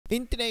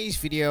In today's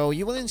video,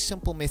 you will learn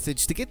simple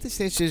methods to get the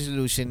stretch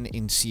resolution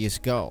in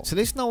CSGO. So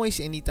let's not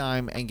waste any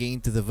time and get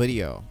into the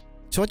video.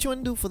 So what you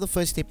want to do for the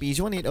first step is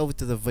you want to head over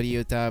to the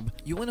video tab.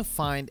 You want to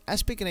find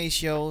aspect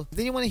ratio.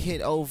 Then you want to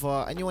head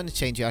over and you want to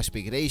change your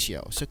aspect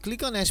ratio. So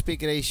click on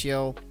aspect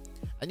ratio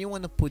and you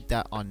want to put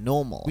that on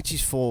normal, which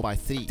is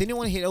 4:3. Then you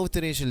want to head over to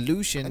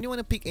resolution and you want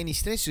to pick any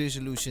stretch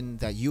resolution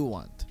that you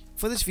want.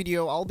 For this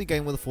video, I'll be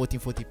going with a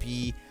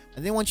 1440p.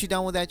 And then once you're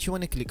done with that, you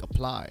want to click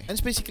apply. And it's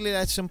basically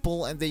that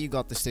simple, and then you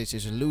got the stretch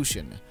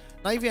resolution.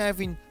 Now if you're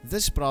having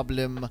this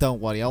problem,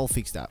 don't worry, I'll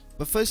fix that.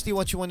 But firstly,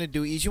 what you want to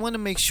do is you want to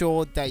make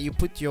sure that you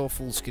put your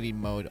full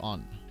screen mode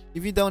on.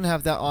 If you don't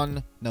have that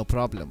on, no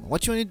problem.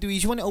 What you want to do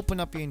is you want to open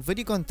up your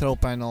NVIDIA control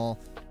panel,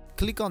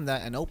 click on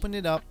that and open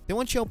it up. Then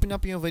once you open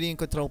up your NVIDIA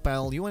control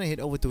panel, you want to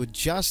head over to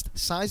adjust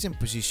size and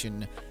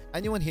position,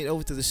 and you want to head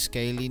over to the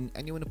scaling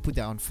and you want to put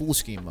that on full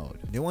screen mode.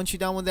 Then once you're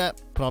done with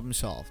that, problem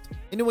solved.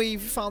 Anyway,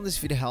 if you found this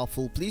video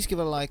helpful, please give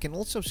it a like and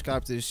also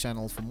subscribe to this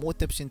channel for more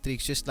tips and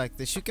tricks just like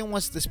this. You can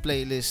watch this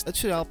playlist that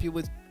should help you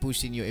with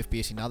boosting your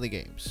FPS in other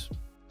games.